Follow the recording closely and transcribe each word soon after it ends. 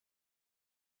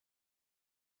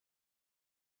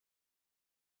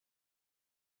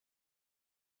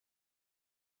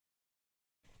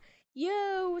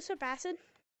Yo, what's up, Acid?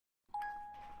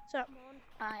 What's up?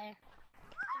 Hi.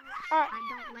 I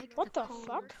don't like what the cold.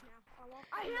 fuck?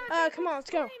 Come on, let's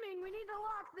go.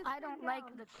 I don't like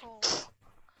the cold.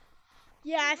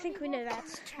 Yeah, I think we know that.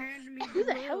 Turned me Who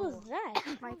the blue. hell is that?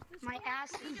 My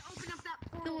ass is...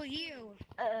 Who are you?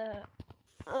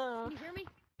 Can you hear me?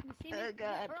 Can you see me? Oh,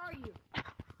 God. Where are you? What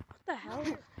the hell?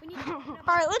 We need to open up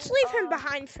Alright, that let's hole. leave him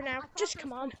behind for now. I thought Just those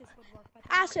come on. torches would work, but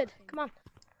they're not Acid, working. come on.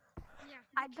 Yeah,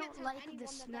 I you can't don't tell like anyone the that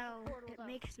snow. that's portal, It though.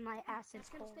 makes my acid That's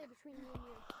gonna cold. stay between me and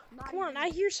you. Not Come on, even I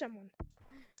you. hear someone.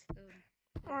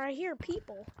 Or I hear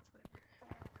people.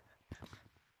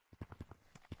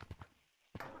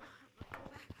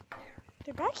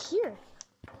 They're back here.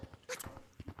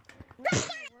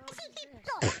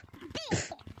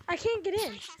 I can't get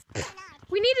in.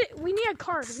 We need a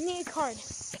card. We need a card.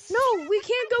 No, we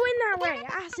can't go in that way.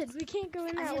 Acid, we can't go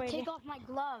in I that need to way. take off my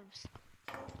gloves.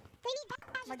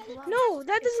 My gloves. No,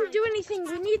 that doesn't do anything.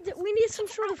 We need some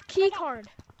sort of key card.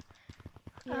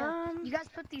 Yeah. You guys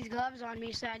put these gloves on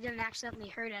me so I didn't accidentally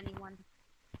hurt anyone.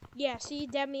 Yeah, see, you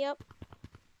dabbed me up.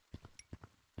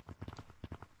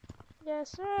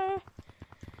 Yes, sir.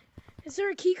 Is there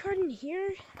a key card in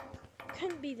here?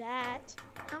 Couldn't be that.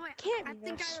 Oh, wait, Can't I be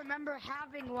think this. I remember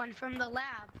having one from the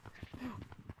lab.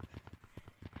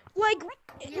 Like,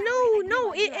 Yeah,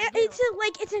 no, I do.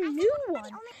 it's a new one.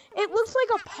 It looks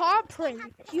like a paw print.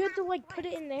 You have to like put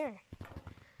it in there.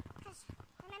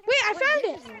 Wait, I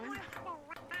found it.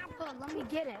 Hold on, let me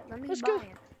get it. Let me Let's buy go. it.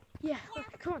 Yeah,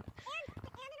 come on,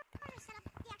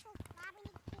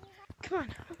 come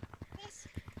on.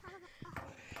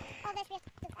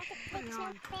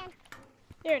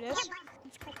 There it is.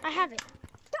 I have it.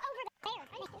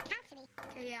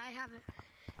 Okay, yeah, I have it.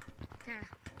 There.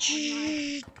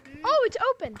 Oh, it's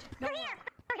opened.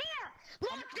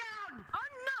 Lockdown!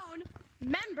 Unknown!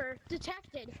 Member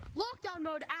detected. Lockdown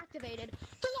mode activated.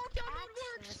 The lockdown mode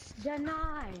works!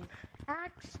 Denied.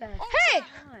 Access. Hey!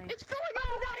 It's filling up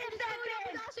with acid! It's filling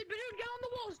up with acid! Badoon, get on the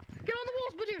walls! Get on the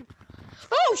walls, Badoon!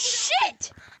 Oh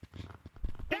shit!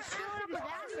 It's filled with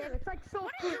acid. It's like so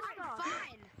What is I'm this?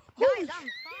 fine. Holy Guys, I'm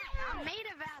fine. I'm made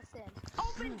of acid.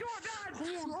 Open door, guys!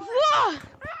 Whoa!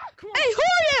 Hey, who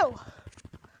are you?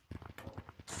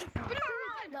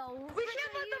 No. We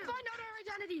can't let them find out our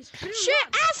identities! Badoon, Shit!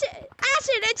 run.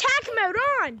 Acid attack mode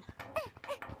on.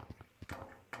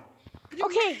 Badoon,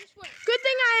 Okay, run this way. good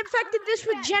thing I infected this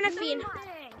with Genophine.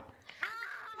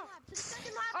 The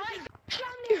second lab.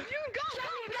 Badoon, go!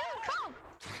 Come!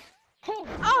 Oh,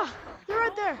 Oh, you're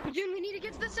right there. Badoon, we need to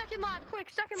get to the second lab. Quick,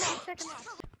 second lab.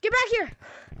 Get back here.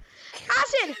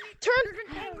 Acid,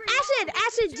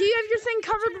 Acid, do you have your thing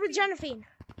covered with Genophine?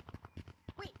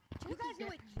 Wait, do you guys know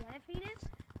what Genophine is?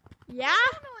 Yeah?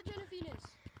 I don't know what Genophine is.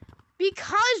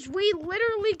 Because we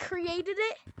literally created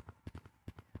it.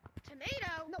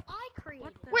 Tomato? No, I created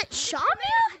it. Wait,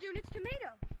 Shamia? Dude, it's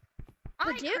tomato.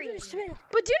 But I dude, created it.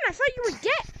 But dude, I thought you were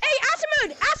dead. Hey, acid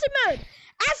mode, attack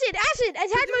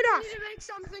Dude, mode we off. need to make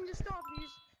something to stop these.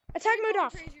 Attack mode Going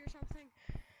off. Crazy or something.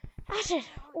 Acid,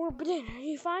 or Badin, are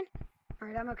you fine?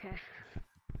 Alright, I'm okay.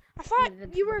 I thought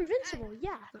you were invincible,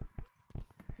 yeah.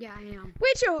 Yeah, I am.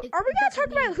 Wait, so It are we gonna doesn't talk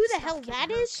about mean who the stuff hell can that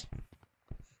hurt. is?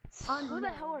 Who the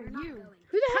hell are you?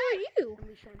 Who the hell are you?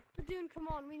 Dude, come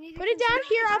on, we need to Put it down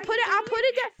here. I'll put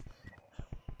it down.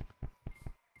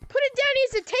 Put it down.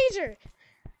 He's a taser.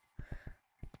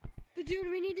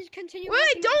 Dude, we need to continue.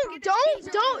 Wait, don't.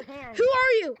 Who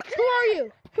are you?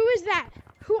 Who is that?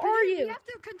 Who are We you? have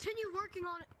to continue working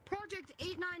on Project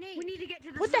 898. We need to get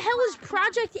to the What the hell is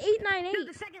Project 898?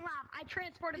 the second lab. I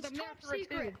transported It's them there top for a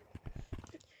secret.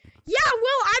 tube. Yeah,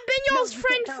 well, I've been y'all's you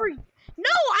friend can't for.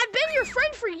 No, I've been your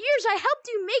friend for years. I helped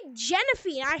you make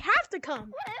Genophine. I have to come.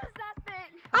 What is that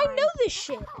thing? I know this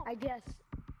shit. I guess.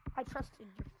 I trusted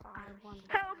your father.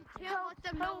 Help! Let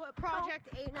them know what Project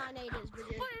 898 is,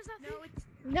 Badoon. What is that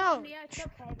thing? No. Yeah, it's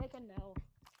okay. They can know.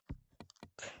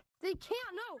 They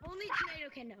can't know. Only Tomato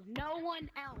can know. No one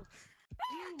else.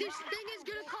 This thing is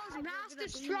gonna cause mass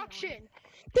destruction.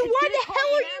 Then why the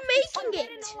hell are you making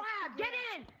Get in it? the lab. Get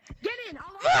in. Get in.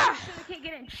 Ah! I can't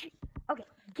get in. Okay,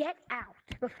 get out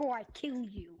before I kill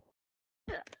you.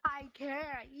 I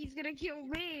can't. He's gonna kill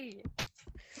me.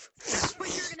 But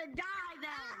you're gonna die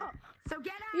then. So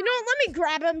get out. You know what? Let me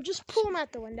grab him. Just pull him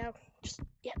out the window. Just.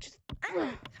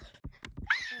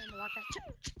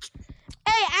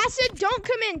 Hey, Acid, don't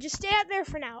come in. Just stay out there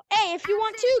for now. Hey, if you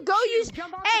want to, go use.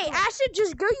 Hey, Acid,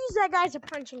 just go use that guy as a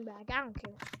punching bag. I don't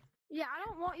care. Yeah, I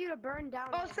don't want you to burn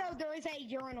down. Also, there is a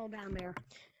urinal down there.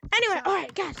 Anyway, all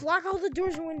right, guys, lock all the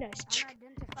doors and windows.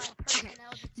 Unidentified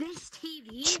personnel. This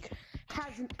TV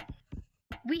has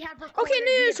We have recorded. Okay, we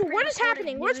no, have so what is pre-recorded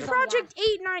happening? Where's news on Project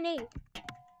 898?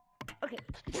 Okay.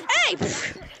 Hey!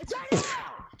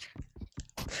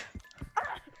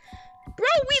 Bro,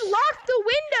 we locked the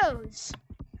windows!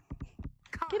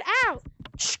 Get out!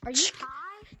 Are you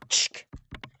high?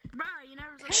 Bro, you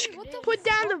never Hey, what the Put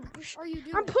down the... are you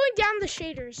doing? I'm putting down the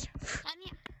shaders.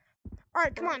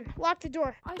 Alright, come on. Lock the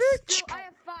door. I have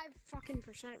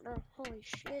 5%, bro. Holy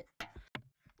shit.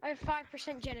 I have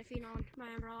 5% Genifine on my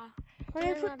umbrella.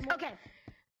 Okay.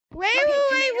 Wait.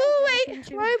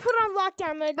 Why you put on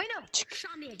lockdown mode? Wait, no.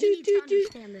 Shamia, you need to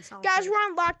understand this also. Guys, we're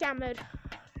on lockdown mode.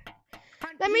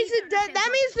 That means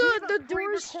the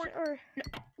doors are...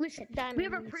 Listen, we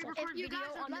have a pre-recorded If you video guys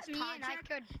would on let this me in, I project,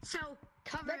 could so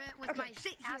cover it with my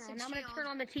sit here, acid and I'm gonna shield. turn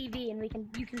on the TV, and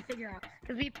you can figure out,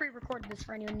 because we pre-recorded this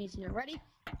for anyone who needs to know. Ready?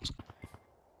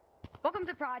 Welcome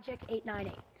to Project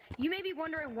 898. You may be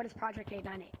wondering, what is Project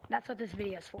 898? That's what this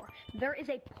video is for. There is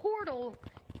a portal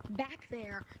back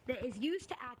there that is used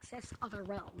to access other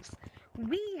realms.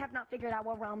 We have not figured out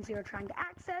what realms we are trying to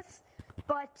access,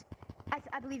 but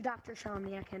I believe Dr.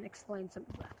 Shamia can explain some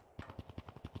of that.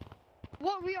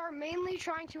 What we are mainly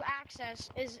trying to access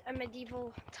is a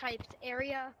medieval typed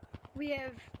area. We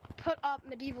have put up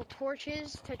medieval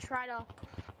torches to try to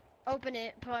open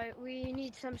it, but we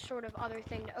need some sort of other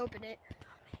thing to open it.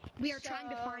 We are trying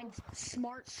to find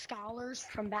smart scholars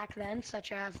from back then,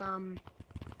 such as, I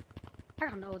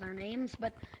don't know their names,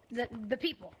 but the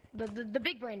people, the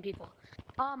big brain people.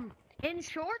 In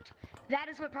short, that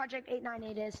is what Project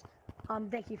 898 is.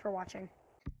 Thank you for watching.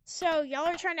 So, y'all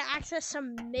are trying to access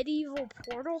some medieval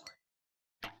portal?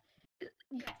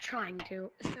 Trying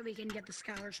to, so we can get the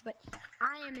scholars, but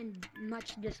I am in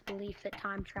much disbelief that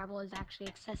time travel is actually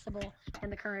accessible in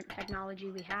the current technology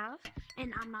we have,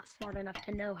 and I'm not smart enough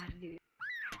to know how to do it.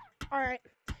 Alright.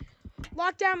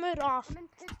 Lockdown mode off. I'm in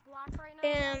pitch black right now.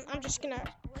 And I'm just gonna...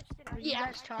 Are you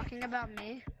guys talking about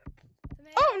me?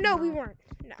 Tomato. Oh, no, we weren't.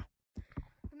 No.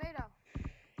 Tomato.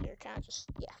 Here, can I just...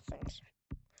 Yeah, thanks.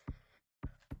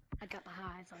 I got the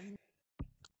highs on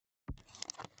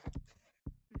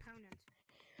components.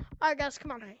 Alright, guys,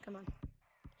 come on. Alright, come on.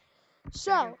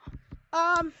 So,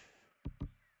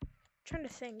 trying to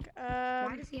think.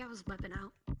 Why does he have his weapon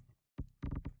out?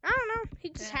 I don't know. He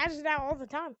just has it out all the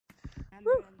time.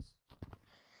 Woo.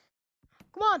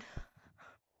 Come on.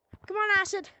 Come on,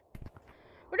 Acid.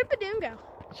 Where did Badoon go?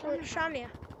 Or Shania.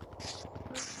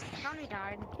 Shania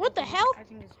died. What the hell? I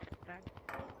think it's dead.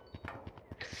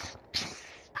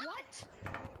 What?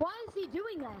 Why is he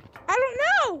doing that? I don't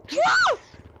know. Whoa!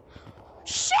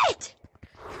 Shit!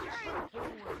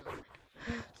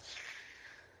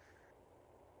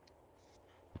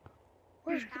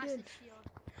 Where's Badoon?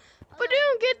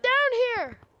 Badoon, get down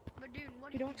here! Badoon,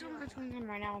 what You don't tell me what's going on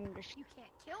right now. You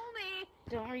can't kill me.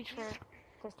 don't reach for it.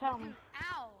 Just tell me.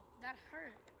 Ow, that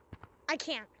hurt. I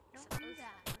can't. Don't do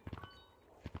that.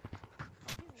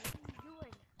 Dude, what are you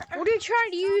doing? What are you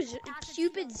trying to use?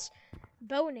 Cupid's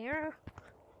bow and arrow?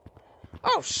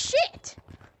 Oh, shit!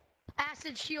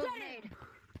 Acid shield made.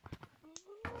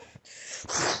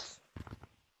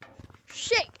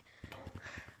 Shake!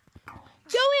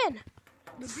 Go in!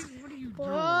 What are you doing?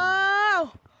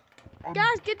 Whoa!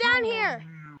 Guys, get down here!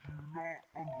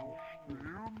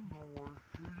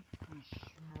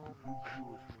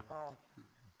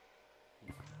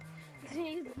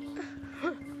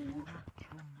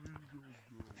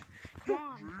 Come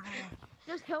on.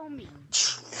 Just kill me.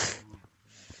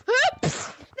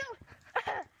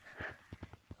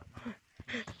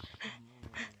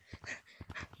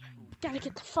 Gotta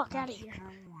get the fuck out of here.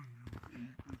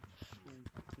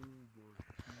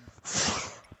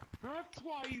 That's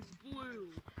why he's blue.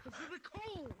 It's for the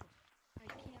cold. I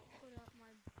can't put up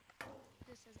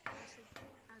this as acid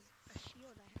as a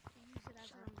shield. I have to use it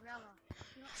as an umbrella.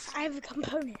 You know, I have a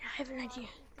component. I have an idea.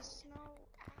 the snow.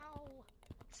 Ow.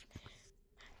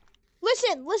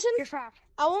 Listen! You're trapped.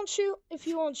 I won't shoot if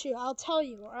you won't shoot. I'll tell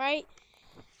you, alright?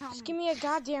 Just give me a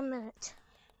goddamn minute.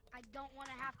 I don't want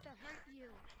to have to hurt you.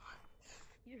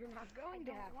 You're not going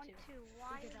to have want to. to.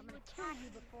 Why Because are I'm you going to kill attacking you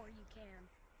me? before you can.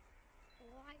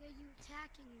 Why are you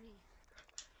attacking me?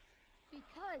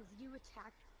 Because you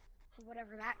attacked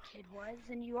whatever that kid was,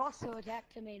 and you also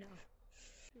attacked Tomato.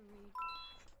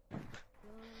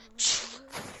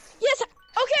 Yes!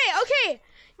 Okay!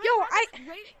 Yo,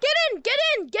 get in!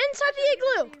 Get inside the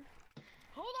igloo!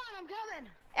 Hold on, I'm coming!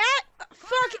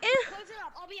 Fuck in! Close it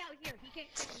up, I'll be out here. He can't.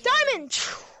 Diamond!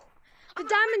 The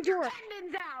diamond door.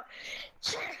 Tendons out!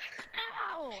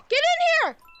 Ow! Get in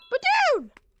here! Badoon!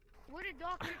 Where did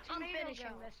Dr. I'm Tomato finishing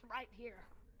go? this right here.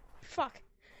 Fuck.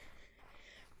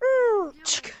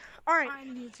 Alright.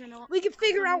 Alright. We can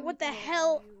figure out what the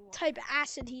hell type of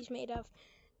acid he's made of.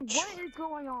 What is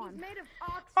going on? He's made of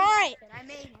oxy Alright. acid. I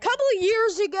made him. Couple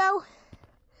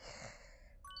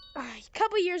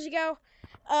years ago,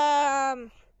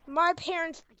 my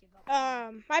parent,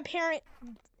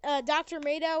 Dr.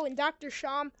 Mado and Dr.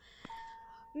 Sham,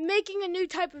 making a new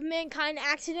type of mankind,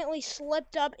 accidentally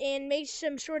slipped up and made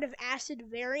some sort of acid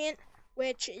variant,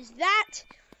 which is that.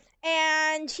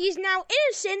 And he's now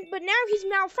innocent, but now he's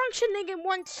malfunctioning and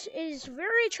is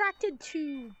very attracted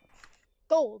to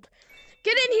gold.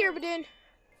 Get in here, Badoon.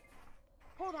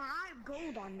 Hold on, I have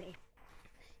gold on me.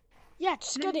 Yeah,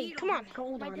 just get in. Come on.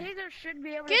 Gold on it. Should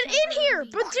be able Get to in here,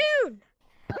 Badoon.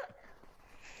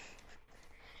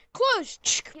 Close.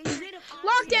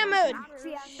 Lockdown mode.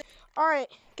 Alright,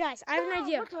 guys, I have an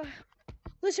idea.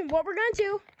 Listen, what we're gonna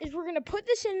do is we're gonna put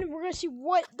this in and we're gonna see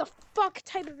what the fuck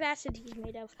type of acid he's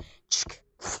made of.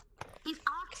 He's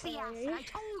oxy acid, I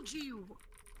told you.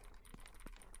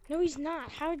 No, he's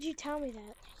not. How did you tell me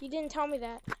that? You didn't tell me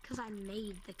that. Because I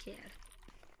made the kid.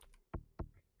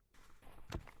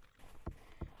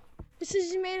 This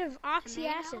is made of oxy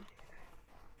acid.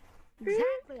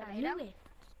 Exactly, I knew it.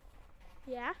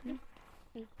 Yeah?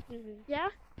 Yeah?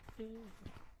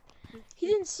 He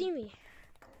didn't see me.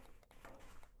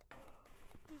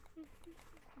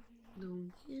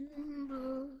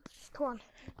 Come on.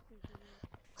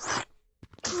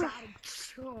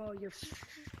 Oh, you're...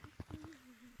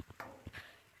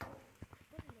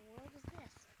 What in the world is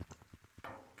this?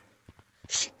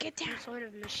 Shh, get down. Some sort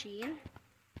of machine?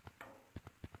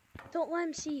 Don't let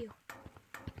him see you.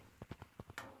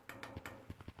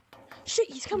 Shit,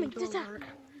 he's coming. Get down.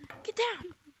 Get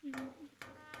down.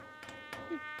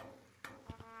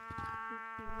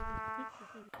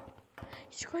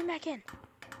 He's going back in.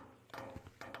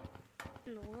 What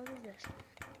in the world is this?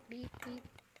 Beep, beep.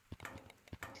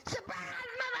 Surprise,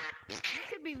 mother! This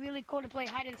could be really cool to play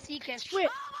hide and seek as. Wait,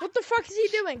 what the fuck is he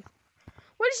doing?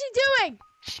 What is he doing?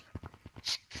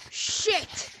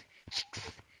 Shit.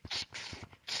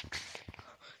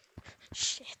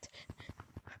 Shit.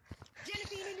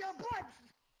 Genevieve in your blood!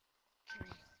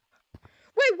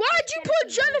 Wait, why'd you put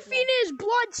Genevieve in his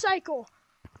blood cycle?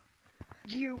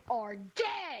 You are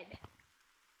dead!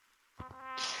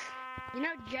 You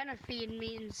know, Genevieve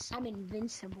means I'm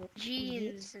invincible.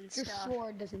 genes and Your stuff.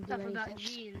 sword doesn't do Stuff anything. about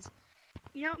genes.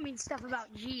 You know, it means stuff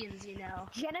about genes, you know.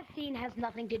 Genevieve has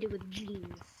nothing to do with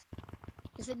genes.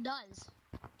 Yes, it does.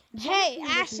 Hey, Genevieve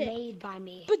is acid. made by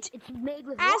me. But It's made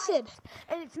with acid. life,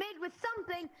 and it's made with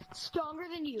something stronger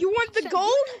than you. You want the So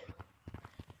gold?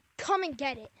 Come and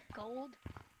get it. Gold?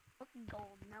 What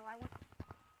gold? No, I want.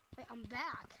 Wait, I'm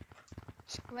back.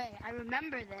 Wait, I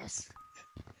remember this.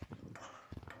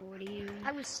 What do you...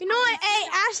 I was. You know what? Hey,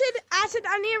 acid,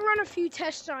 I need to run a few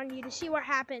tests on you to see what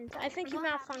happens. I think you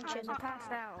malfunctioned. I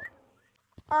passed out.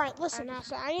 Alright, listen,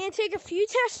 acid. I need to take a few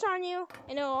tests on you,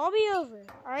 and it'll all be over.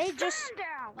 Alright, just...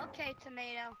 down. Okay,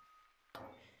 tomato.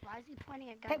 Why is he pointing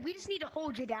at Hey, guns? we just need to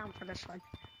hold you down for this one.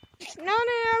 No.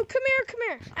 Come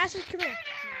here. Acid, come here.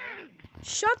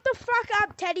 Shut the fuck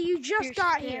up, Teddy. You just You're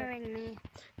got here. scaring me.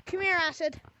 Come here,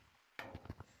 Acid.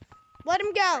 Let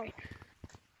him go.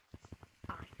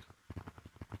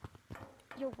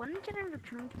 Yo, when can I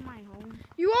return to my home?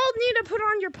 You all need to put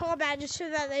on your paw badges so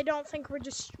that they don't think we're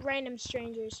just random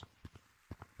strangers.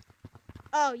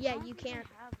 Oh, yeah, you can't.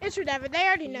 It's whatever. They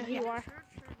already know who you are.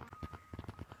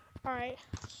 Alright,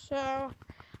 so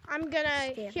I'm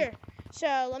gonna... Here.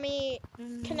 So, let me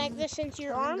connect this into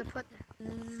your arm. Put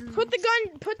the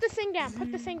gun... Put the thing down.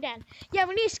 Put the thing down. Yeah,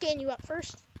 we need to scan you up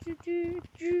first.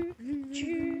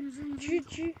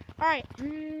 Alright.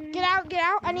 Get out.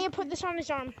 I need to put this on his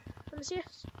arm. Let me see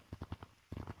this.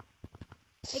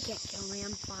 They can't kill me,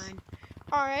 I'm fine.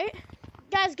 Alright.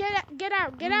 Guys, get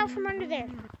out. Get out from under there.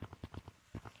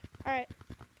 Alright.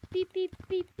 Beep, beep,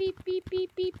 beep, beep, beep,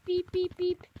 beep, beep, beep, beep,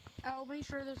 beep. I'll make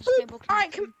sure there's a Boop. stable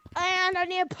Alright, connection. and I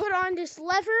need to put on this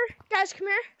lever. Guys, come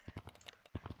here.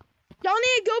 Y'all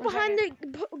need to go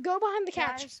behind the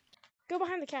couch. Guys, Go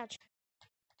behind the couch.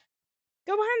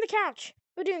 Go behind the couch.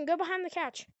 Badoon, go behind the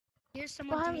couch. here's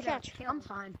someone Behind to the be couch. killed. I'm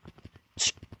fine.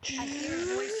 I hear a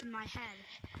voice in my head.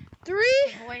 3,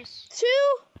 A voice. 2,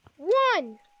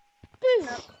 1. Boom.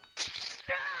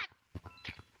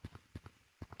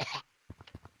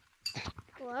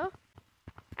 Hello?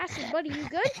 Acid, buddy, you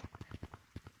good?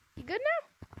 You good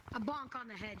now? A bonk on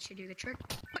the head should do the trick.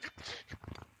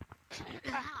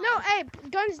 No, hey,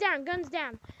 guns down.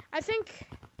 I think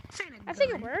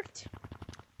it worked.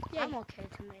 Yeah. I'm okay,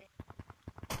 tomato.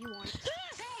 You want it?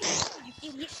 You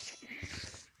idiot.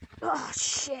 Oh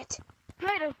shit.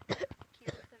 Tomato.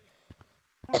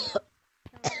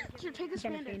 Here, take this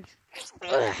bandage.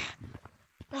 Ugh.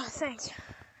 Oh, thanks.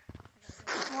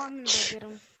 Well, I'm gonna go get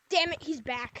him. Damn it, he's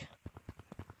back.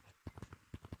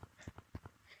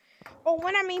 Oh,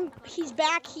 when I mean he's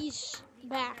back, he's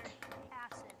back.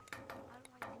 Acid. How do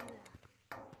I do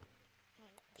that?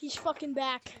 He's fucking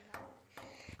back.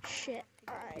 Shit.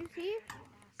 Alright. See?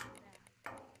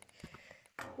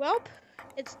 Welp,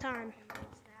 it's time.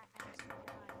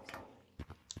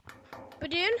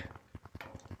 Badoon,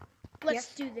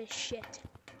 let's do this shit.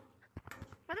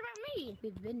 What about me?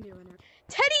 We've been doing it.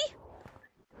 Teddy,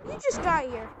 you just got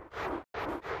here.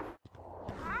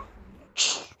 Huh?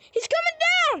 He's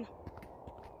coming down!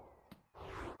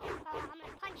 I'm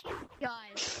gonna punch you.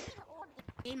 Guys,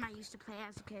 the game I used to play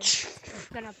as a kid.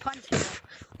 I'm gonna punch you.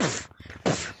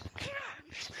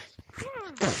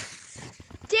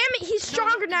 Damn it, he's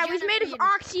stronger now. He's made of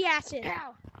oxy acid.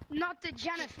 Ow, not the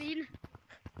Genophine.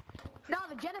 No,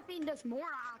 the Genophine does more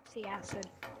oxy acid.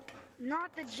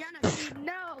 Not the Genophine,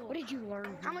 no. What did you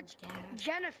learn? How much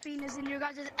Genophine is in your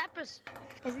guys'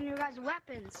 is in your guys'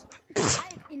 weapons? I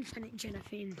have infinite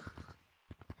Genophine.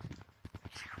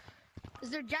 Is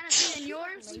there Genophine in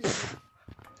yours?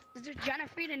 Is there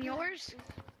Genophine in yours?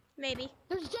 Maybe.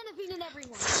 There's Genophine in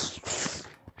everyone.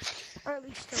 Or at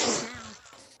least there is now.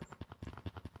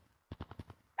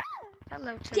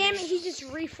 Hello, Therese. Damn it, he just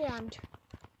reformed.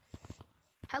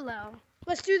 Hello.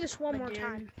 Let's do this one more Badoon.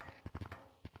 time.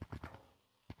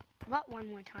 What one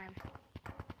more time?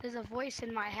 There's a voice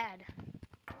in my head.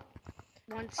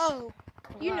 Once. Oh,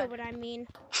 you know what I mean.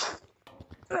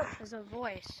 There's a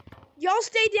voice. Y'all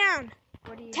stay down.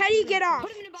 What do you Teddy, do? get off.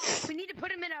 Put him in a box. We need to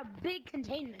put him in a big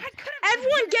containment.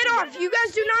 Everyone get off. You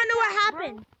guys do not know what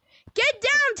happened. Get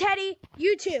down, Teddy.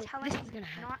 You too. This is gonna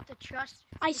happen. Not to trust.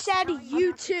 I said telling you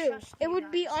not to too. trust It you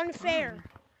would be guys. unfair.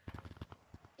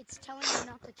 It's telling me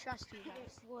not to trust you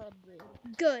guys. It would be.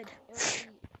 Good.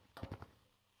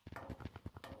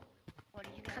 What are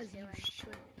you guys doing? You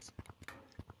shouldn't.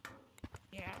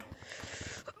 Yeah.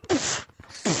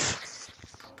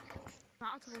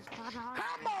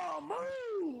 Come on,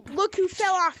 move! Look who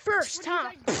fell off first, huh? What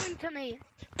are you guys doing to me?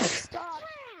 Stop!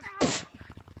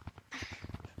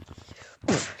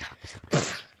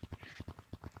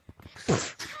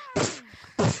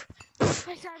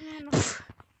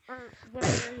 Or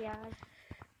whatever he has.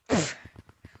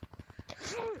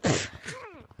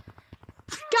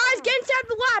 Guys, get inside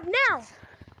the lab now.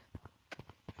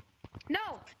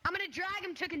 No! I'm gonna drag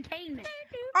him to containment.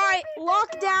 All right,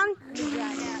 lock down.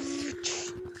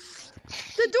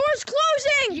 The door's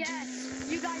closing. Yes!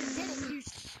 You guys did it, you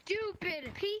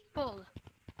stupid people!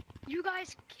 You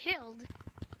guys killed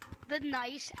the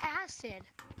nice acid.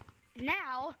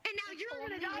 Now... And now you're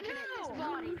gonna die now!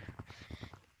 Body.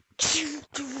 You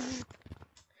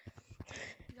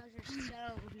guys are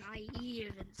so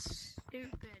naive and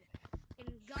stupid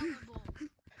and gullible.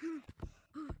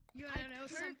 You wanna know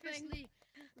something? Purposely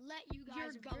let you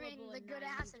guys bring the good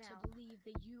acid to out. believe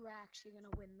that you are actually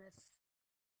gonna win this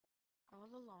all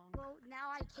along. Well, now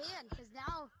I can, because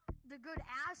now the good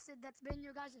acid that's been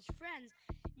your guys' friends,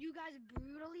 you guys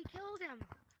brutally killed him.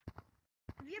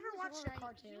 Have you ever watched a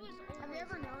cartoon? Have you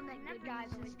ever known that good guys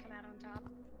always come out on top?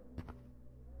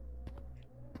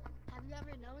 Have you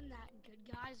ever known that good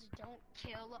guys don't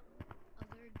kill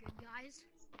other good guys?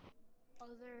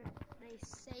 They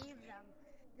save them.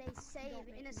 They save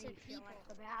innocent people. Like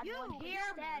the bad You one here,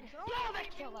 instead, you're the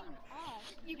killer.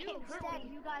 instead,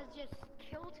 you guys just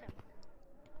killed him.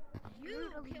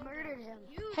 You brutally murdered him.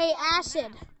 Hey,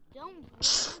 acid. Don't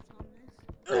on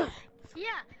this. Yeah,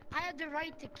 I had the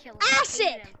right to kill him. Acid! I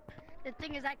hated him. The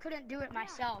thing is, I couldn't do it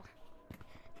myself.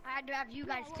 I had to have you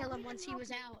guys kill him once he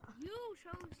was out. You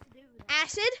chose to do that.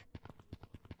 Acid?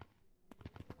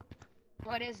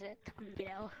 What is it? You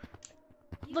know,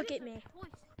 Look at me.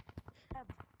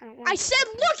 I don't want I to- said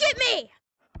look at me!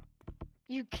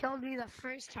 You killed me the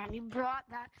first time. You brought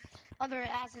that other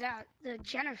acid out. The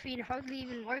Genophine hardly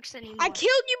even works anymore. I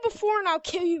killed you before and I'll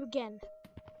kill you again.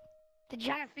 The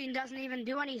Genophine doesn't even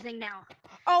do anything now.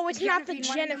 Oh, it's not the Genophine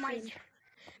went into my- Genophine.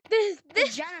 This The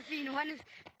Genophine went.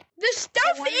 the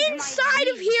stuff went into my inside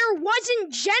of veins. here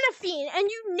wasn't Genophine, and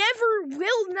you never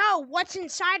will know what's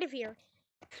inside of here.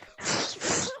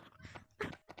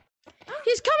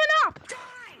 He's coming up!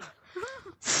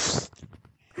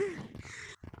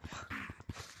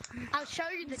 I'll show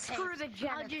you the Screw tapes. the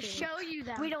I'll just Genophine. show you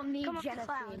them. We don't need Come up the Genophine.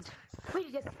 clouds.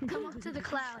 We just Come up to the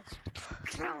clouds.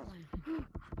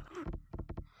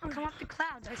 Come up the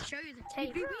clouds. I'll show you the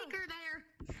tape. Be weaker there.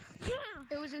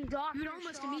 It was in Dr. You'd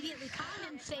almost Shaw. immediately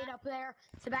condensate up there.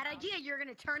 It's a bad idea. You're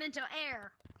gonna turn into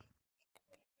air.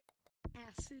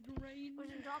 Acid rain. It was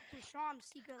in Dr. Shaw's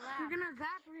secret You're lab. gonna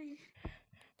evaporate.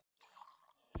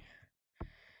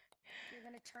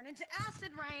 gonna turn into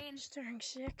acid rain. Stirring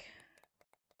sick.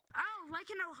 Oh, like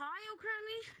in Ohio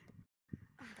currently?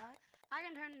 I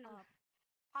can turn it up.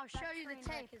 I'll show you the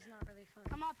tape. Is not really fun.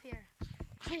 Come up here.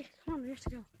 Hey, come on, we have to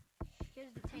go.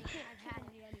 Here's the tape. I've had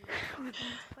it anyway.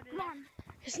 Put it Come on.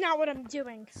 It's not what I'm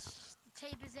doing. The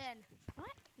tape is in. What?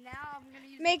 Now I'm gonna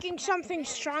use Making something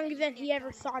stronger than he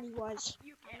ever thought he was. I'm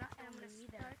gonna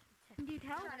start. Dude, I'm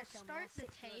gonna start the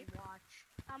tape.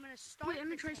 I'm gonna start. Wait, let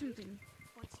me try something.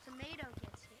 Once tomato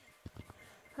gets here,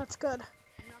 That's good.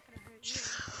 I'm not gonna hurt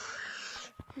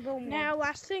you. Now,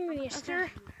 last thing we need to stir.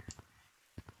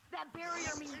 That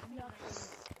barrier means nothing.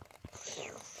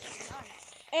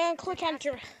 And click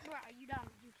enter. Bro, are you done?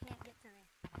 You can't get to me.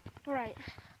 Alright.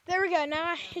 There we go.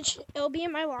 Now it'll be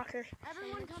in my locker.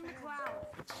 Everyone come to cloud.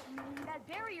 That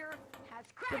barrier has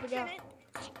Here we cracks go. in it.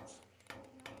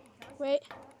 Wait.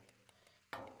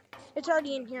 It's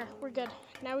already in here. We're good.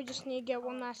 Now we just need to get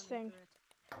one last thing.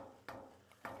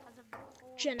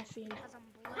 Genophine. Because I'm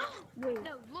blue. Wait,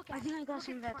 No, look at I think I got look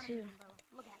some in of that front too. you, bro.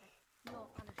 Look at it. You'll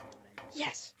understand it.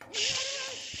 Yes.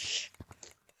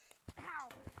 Ow.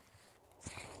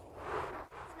 It's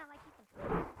not like you can.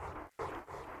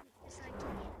 It's like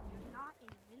you're not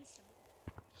invincible.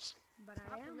 But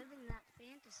Stop I am. living that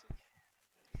fantasy.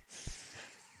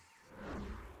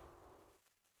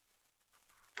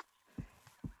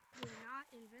 You're not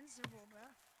invincible, bro.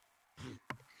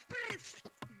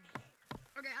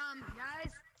 Okay,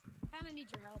 guys, kind of need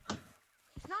your help.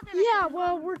 It's not that Yeah,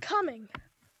 well, we're coming.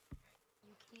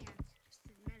 you can't. Just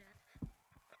admit it.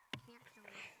 You can't kill me.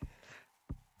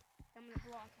 I'm gonna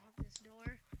block off this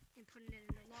door and put it in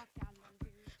the lockdown mode.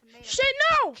 Tomato. Shit,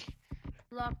 no!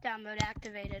 Lockdown mode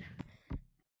activated.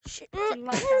 Shit. It's in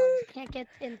lockdown. Can't get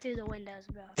in through the windows,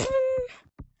 bro.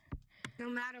 No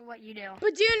matter what you do.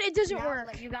 But dude, it doesn't Now I'll work.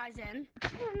 let you guys in.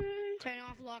 Turn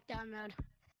off lockdown mode.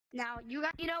 Now you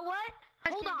got. You know what?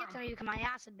 Hold on. Get to you, my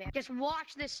acid bear. Just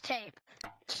watch this tape.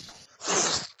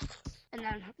 And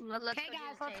then let's. Okay,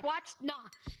 guys, let's watch. No.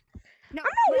 I'm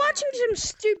not watching some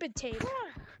stupid tape.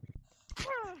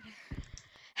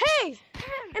 Hey!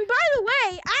 And by the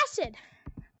way, Acid,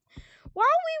 while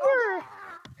we were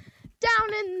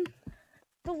down in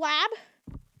the lab,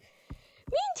 me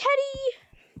and Teddy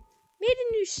made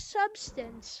a new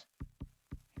substance.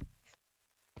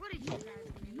 What did you guys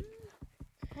make?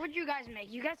 What did you guys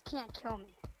make? You guys can't kill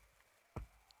me.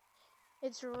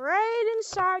 It's right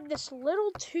inside this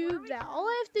little tube that all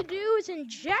I have to do is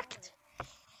inject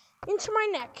into my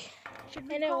neck.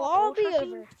 And it'll all be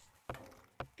over.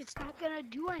 It's not gonna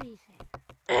do anything.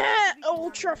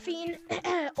 Ultrafine.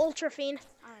 Ultrafine.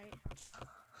 Alright.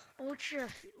 Ultra.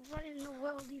 What in the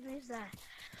world even is that?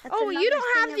 That's Oh, you another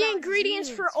don't have thing the about ingredients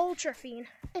genes. for Ultrafine.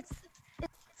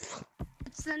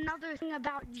 It's another thing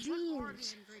about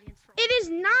genes. It is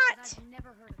not. I've never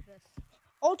heard of this.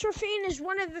 Ultrafine is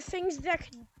one of the things that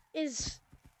is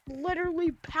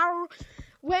literally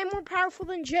way more powerful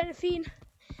than Genophine.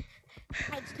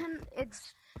 It's 10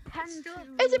 to...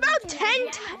 It's about 10.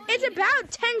 It's about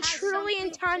 10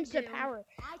 trillion times the power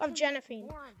of Genophine.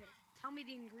 Tell me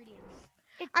the ingredients.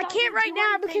 I can't right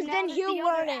now because then he'll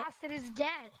learn it. Acid is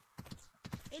dead.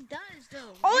 It does,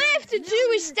 though. All I have to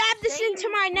do is stab this into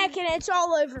my neck and it's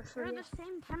all over for They're you. the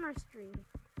same chemistry.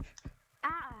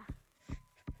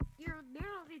 You're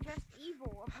literally just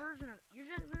evil, a version of... You're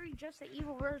just literally just an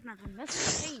evil version of him. That's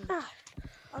the thing.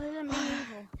 Other than being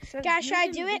evil. So Guys, should I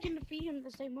do You it? can defeat him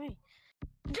the same way.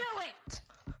 Do it!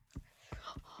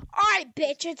 Alright,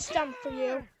 bitch, it's done for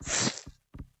you.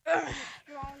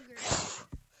 Stronger.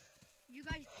 You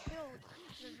guys killed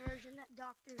the version that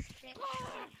Dr. Shit,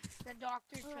 the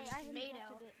Dr.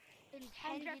 Tomato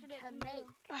intended to make.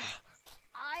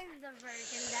 I'm the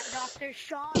version that Dr.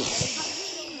 Sean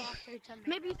made. Dr. Tomato.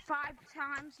 Maybe 5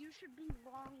 times. You should be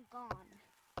long gone.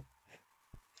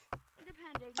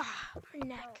 Depending. My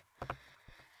neck.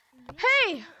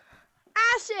 Hey!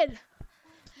 Acid!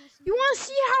 You want to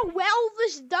see how well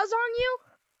this does on you?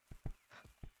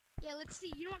 Yeah, let's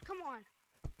see. You know what? Come on.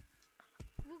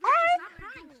 Alright!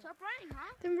 Stop running,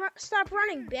 huh? Then stop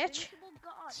running, bitch. Invincible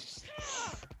God.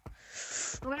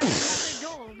 We're gonna have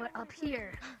another door, but up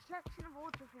here. Injection of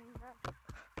ultrafilm, bro.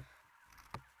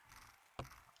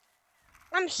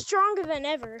 I'm stronger than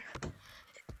ever.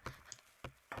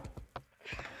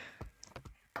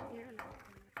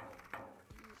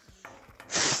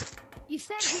 You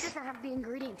said he doesn't have the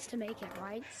ingredients to make it,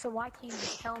 right? So why can't you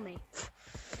just tell me?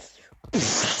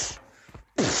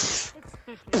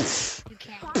 You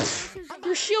can't.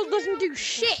 Your shield doesn't do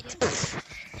shit.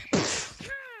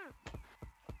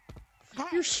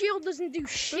 Your shield doesn't do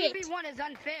shit. 3v1 is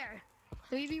unfair.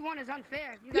 3v1 is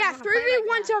unfair. You guys Yeah, wanna play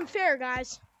like 3v1's that? unfair,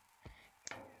 guys.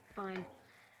 Fine.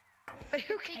 But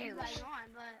who take you cares? guys on,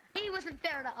 but He wasn't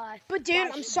fair to us. But dude, Why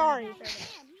I'm should sorry. we be fair to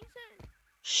him?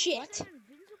 he's Shit. an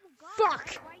invincible god. Fuck.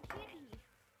 Why can't he?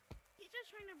 He's just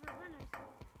trying to prevent us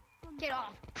from Get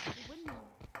off. winning.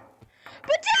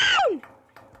 Put down!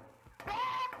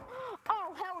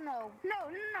 Oh hell no!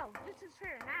 No! This is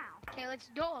fair now. Okay, let's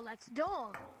duel.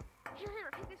 Here,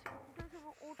 take this. There's an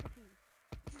ultra team.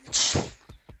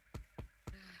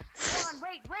 Hold on,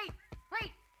 wait!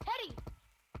 Teddy!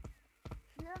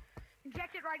 Yeah.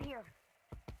 Inject it right here.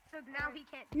 So now he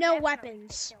can't. No definitely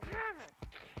weapons. kill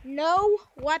me. No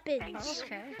weapons.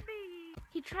 Okay.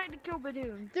 He tried to kill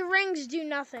Badoon. The rings do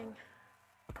nothing.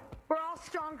 We're all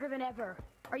stronger than ever.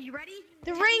 Are you ready?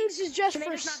 The rings is just for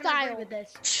Tomato's not gonna agree style. with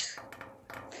this.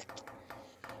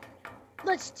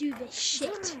 Let's do this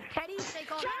shit. Teddy,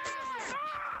 take off.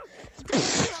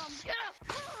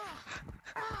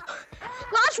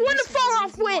 Last one to fall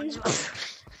off wins.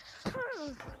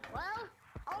 Well,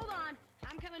 hold on.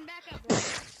 I'm coming back up.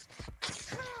 Boys.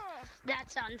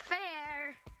 That's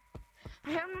unfair.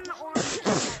 I have an orange.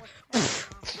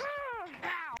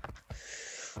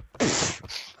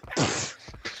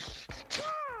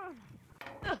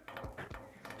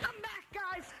 I'm back,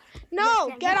 guys.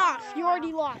 No, get off. You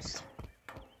already lost.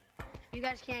 You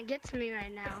guys can't get to me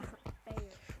right now.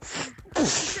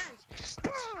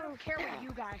 I don't care what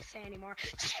you guys say anymore.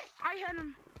 I hit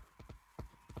him.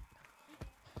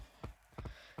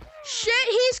 Shit,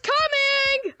 he's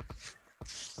coming!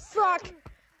 Fuck.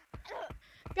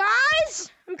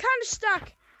 Guys, I'm kind of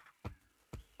stuck.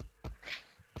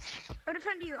 I'll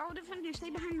defend you. Stay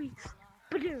behind me.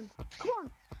 Badoon, come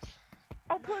on.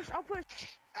 I'll push.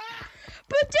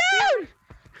 But dude!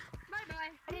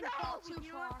 Bye-bye. I didn't fall too You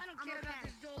know far. what? I don't care about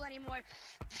this duel anymore.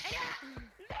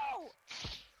 No!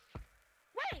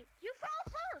 Wait, you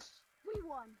fell first. We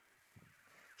won.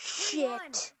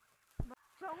 Shit.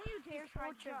 So when you dare try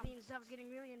to jump, stuff getting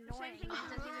really annoying. It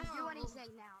doesn't even do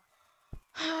anything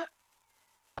now.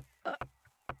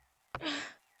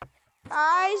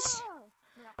 Guys,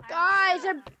 guys,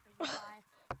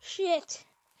 shit.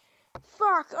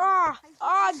 Fuck. Guys,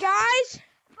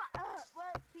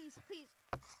 Please.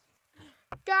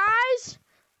 guys.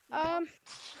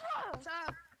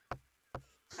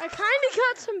 I kind of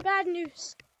got some bad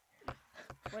news.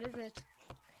 What is it?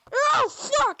 Oh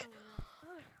fuck!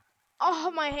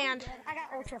 Oh, my hand. I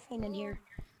got Ultra Fiend in here.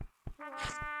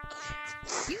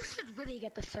 You should really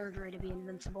get the surgery to be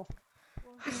invincible.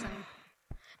 Just saying.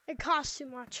 It costs too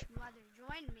much. You either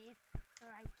join me or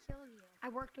I kill you. I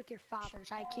worked with your fathers.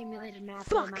 I accumulated massive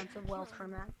Fuck. amounts of wealth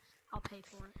from that. I'll pay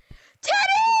for it.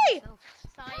 Teddy!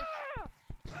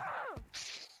 Sorry.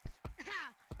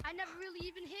 I never really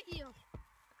even hit you.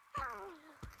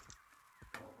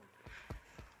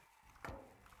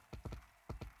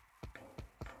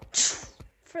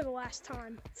 For the last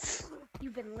time.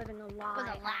 You've been living a lie. For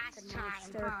the last acid time.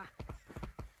 monster.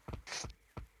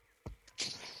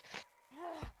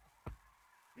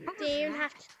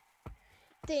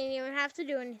 Didn't even have to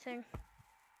do anything.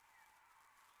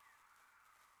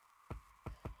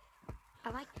 I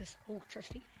like this Ultra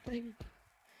Fiend thing.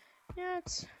 Yeah,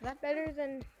 it's better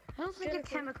than. I don't think a Good.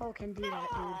 chemical can do that,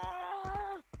 dude.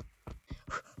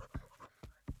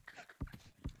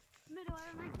 Middle, I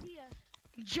have an idea.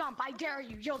 Jump, I dare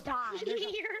you. You'll die. There's a- If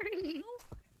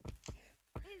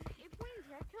we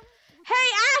inject him, Hey,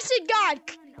 Acid God,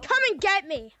 come and get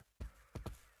me.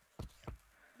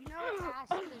 you know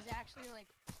acid is actually like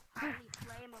highly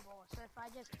flammable. So if I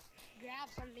just grab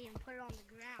something and put it on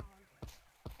the ground,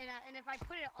 and if I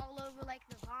put it all over like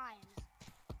the vines,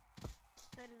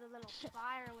 so there's a little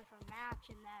fire with a match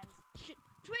and then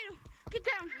Tomato, get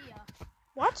down. Yeah.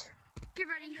 What? Get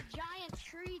ready. The giant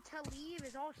tree to leave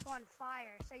is also on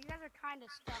fire, so you guys are kind of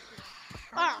stuck here.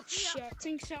 Oh shit.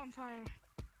 Things set on fire.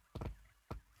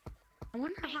 I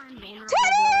wonder if my invulnerability.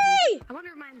 Teddy! I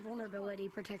wonder if my invulnerability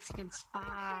protects against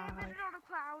fire. Put it on a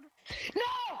cloud.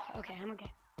 No! Okay, I'm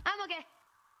okay. I'm okay.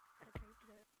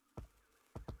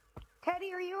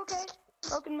 Teddy, are you okay?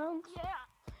 Broken bones? Yeah.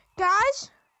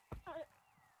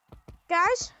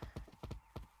 Guys,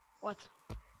 What?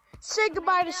 say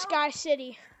goodbye to Sky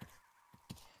City.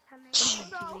 That's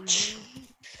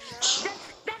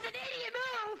an idiot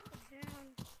move!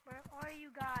 Where are you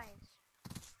guys?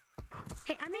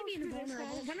 Hey, I may be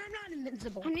invulnerable, but I'm not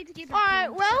invincible. I need to get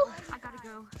Alright, well. I gotta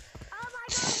go. Oh my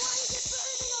god, why are you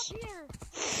burning up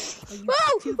here?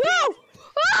 Whoa! Whoa!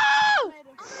 Whoa! I'm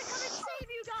gonna come and save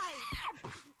you guys!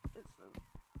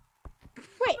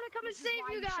 Wait, I'm gonna come and save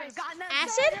you guys!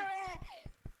 Acid?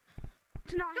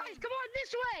 Guys, come on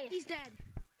this way! He's dead.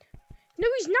 No,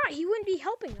 he's not. He wouldn't be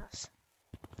helping us.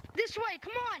 This way,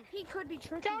 come on! He could be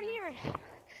tricky. Down here!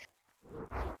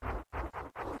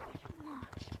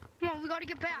 on, we gotta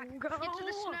get back. Go. Get to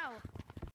the snow.